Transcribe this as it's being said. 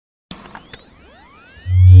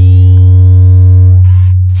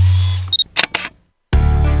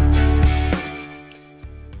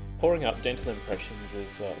up dental impressions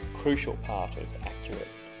is a crucial part of accurate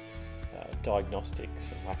diagnostics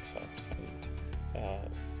and wax-ups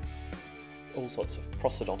and all sorts of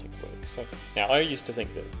prosthodontic work. So now I used to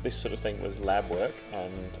think that this sort of thing was lab work,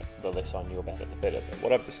 and the less I knew about it the better. But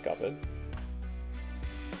what I've discovered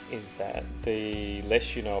is that the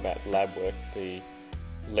less you know about lab work, the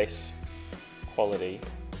less quality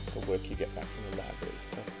the work you get back from the lab is.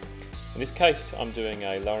 So in this case, I'm doing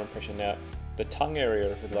a lower impression. Now, the tongue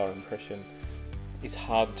area of a lower impression is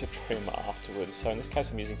hard to trim afterwards. So in this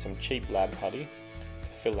case, I'm using some cheap lab putty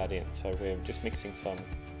to fill that in. So we're just mixing some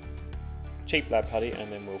cheap lab putty,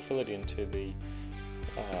 and then we'll fill it into the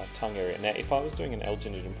tongue area. Now, if I was doing an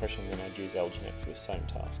alginate impression, then I'd use alginate for the same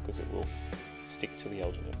task because it will stick to the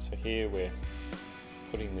alginate. So here we're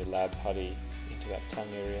putting the lab putty into that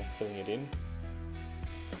tongue area, filling it in.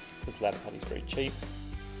 Because lab putty is very cheap,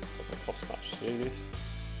 doesn't cost much to do this,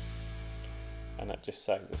 and that just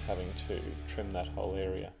saves us having to trim that whole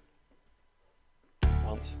area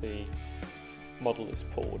once the model is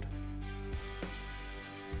poured.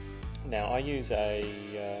 Now I use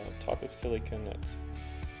a type of silicone that's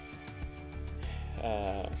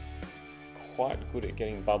quite good at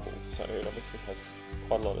getting bubbles, so it obviously has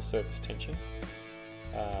quite a lot of surface tension.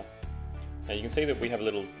 Now you can see that we have a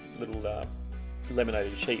little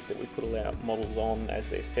laminated sheet that we put all our models on as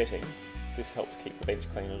they're setting. This helps keep the bench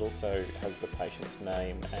clean. It also has the patient's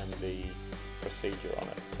name and the procedure on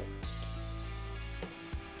it. So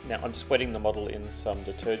now I'm just wetting the model in some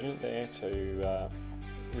detergent there to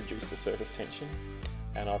reduce the surface tension,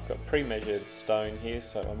 and I've got pre-measured stone here,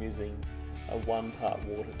 so I'm using a 1 part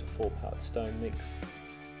water to 4 part stone mix,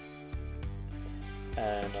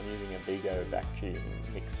 and I'm using a Vigo vacuum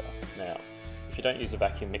mixer. Now, if you don't use a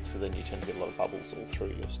vacuum mixer, then you tend to get a lot of bubbles all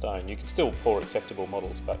through your stone. You can still pour acceptable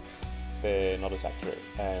models, but they're not as accurate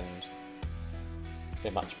and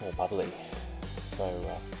they're much more bubbly. So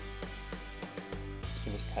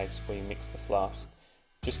in this case, we mix the flask.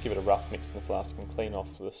 Just give it a rough mix in the flask and clean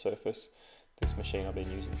off the surface. This machine I've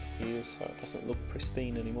been using for years, so it doesn't look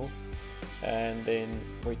pristine anymore. And then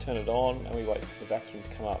we turn it on and we wait for the vacuum to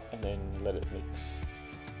come up and then let it mix.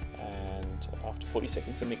 And after 40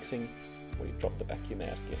 seconds of mixing, we drop the vacuum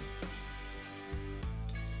out again.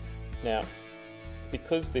 Now,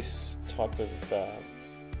 because this type of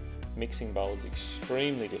mixing bowl is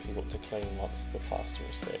extremely difficult to clean once the plaster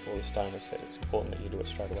is set or the stone is set, it's important that you do it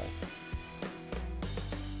straight away.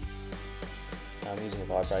 I'm using a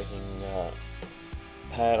vibrating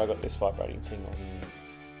pad. I got this vibrating thing on,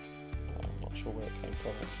 I'm not sure where it came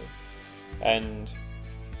from actually. And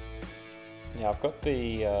now I've got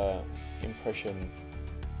the impression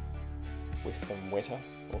with some wetter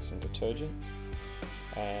or some detergent,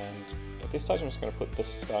 and at this stage I'm just going to put the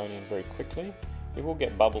stone in very quickly. It will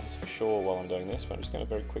get bubbles for sure while I'm doing this, but I'm just going to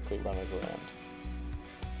very quickly run it around.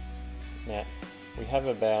 Now we have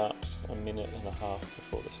about a minute and a half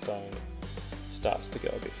before the stone starts to go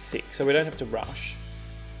a bit thick, so we don't have to rush.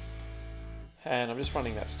 And I'm just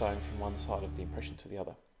running that stone from one side of the impression to the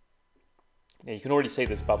other. Now you can already see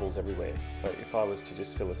there's bubbles everywhere, so if I was to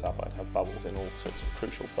just fill this up, I'd have bubbles in all sorts of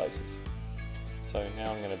crucial places. So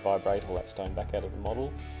now I'm going to vibrate all that stone back out of the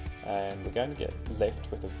model, and we're going to get left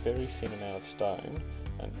with a very thin amount of stone,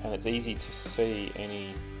 and it's easy to see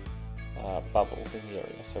any bubbles in the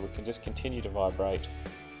area, so we can just continue to vibrate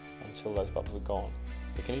until those bubbles are gone.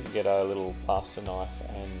 We can even get a little plaster knife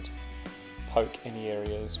and poke any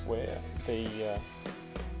areas where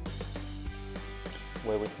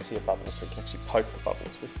where we can see a bubble, so we can actually poke the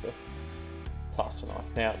bubbles with the plaster knife.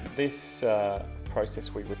 Now this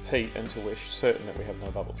process we repeat until we're certain that we have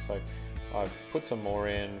no bubbles. So I've put some more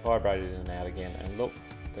in, vibrated in and out again, and look,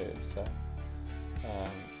 there's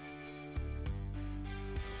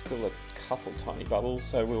still a couple tiny bubbles,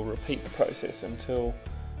 so we'll repeat the process until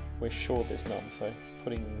we're sure there's none. So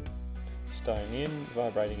putting stone in,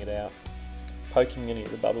 vibrating it out, poking any of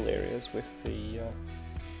the bubble areas with the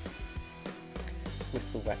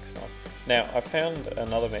wax knife. Now I found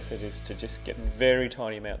another method is to just get very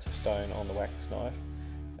tiny amounts of stone on the wax knife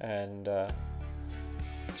and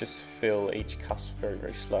just fill each cusp very,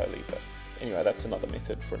 very slowly. But anyway, that's another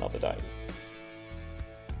method for another day.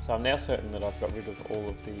 So I'm now certain that I've got rid of all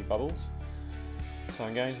of the bubbles. So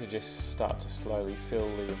I'm going to just start to slowly fill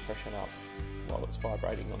the impression up while it's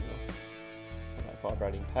vibrating on that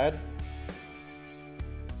vibrating pad.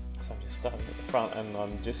 So I'm just starting at the front, and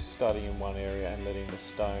I'm just starting in one area and letting the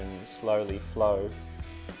stone slowly flow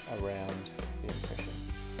around the impression,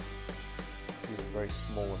 using very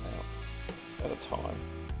small amounts at a time.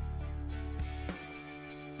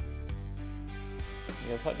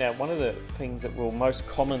 Yeah, it's like now one of the things that will most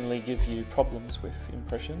commonly give you problems with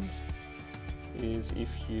impressions is if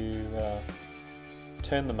you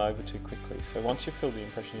turn them over too quickly. So once you've filled the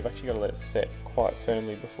impression, you've actually got to let it set quite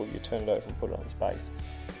firmly before you turn it over and put it on its base.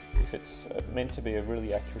 If it's meant to be a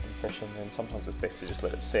really accurate impression, then sometimes it's best to just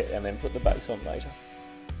let it set and then put the base on later.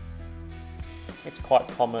 It's quite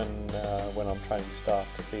common when I'm training staff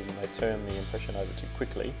to see them, they turn the impression over too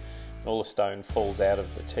quickly and all the stone falls out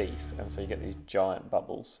of the teeth, and so you get these giant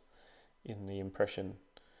bubbles in the impression,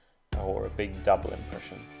 or a big double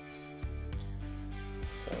impression.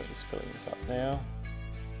 So just filling this up now.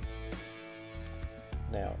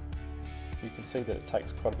 Now you can see that it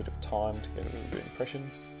takes quite a bit of time to get a really good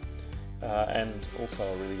impression. And also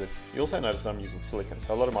a really good, you also notice I'm using silicon,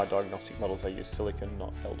 so a lot of my diagnostic models I use silicon,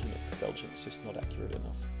 not alginate, because alginate is just not accurate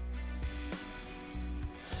enough.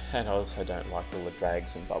 And I also don't like all the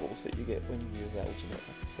drags and bubbles that you get when you use alginate.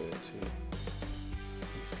 I prefer to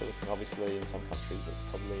use silicon. Obviously in some countries it's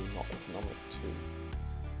probably not economic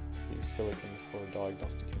to use silicon for a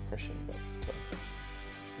diagnostic impression, but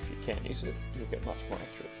if you can use it, you'll get much more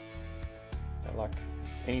accurate. Now, like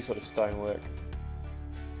any sort of stonework,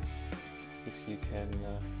 if you can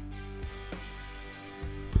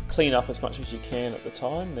clean up as much as you can at the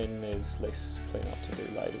time, then there's less clean up to do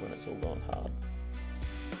later when it's all gone hard.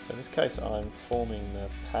 So in this case I'm forming the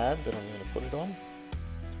pad that I'm going to put it on,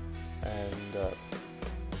 and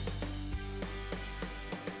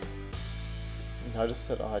notice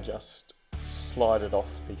that I just slide it off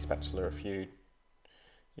the spatula.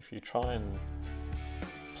 If you try and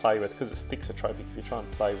play with, because it's thixotropic, if you try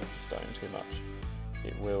and play with the stone too much,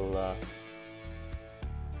 it will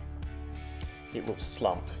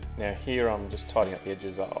slump. Now here I'm just tidying up the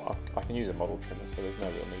edges. I can use a model trimmer, so there's no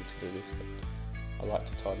real need to do this, but I like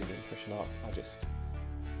to tidy the impression up. I just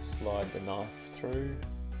slide the knife through.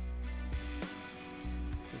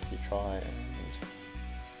 If you try and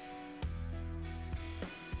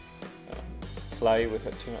play with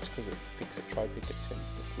it too much, because it's thixotropic, it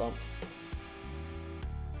tends to slump.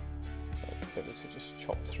 So it's better to just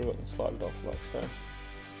chop through it and slide it off like so.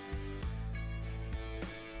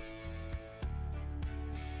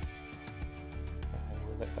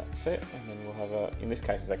 Let that set, and then we'll have a, in this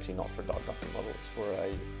case it's actually not for a diagnostic model, it's for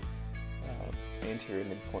a anterior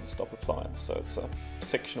midpoint stop appliance, so it's a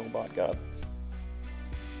sectional bite guard.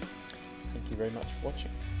 Thank you very much for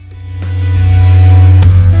watching.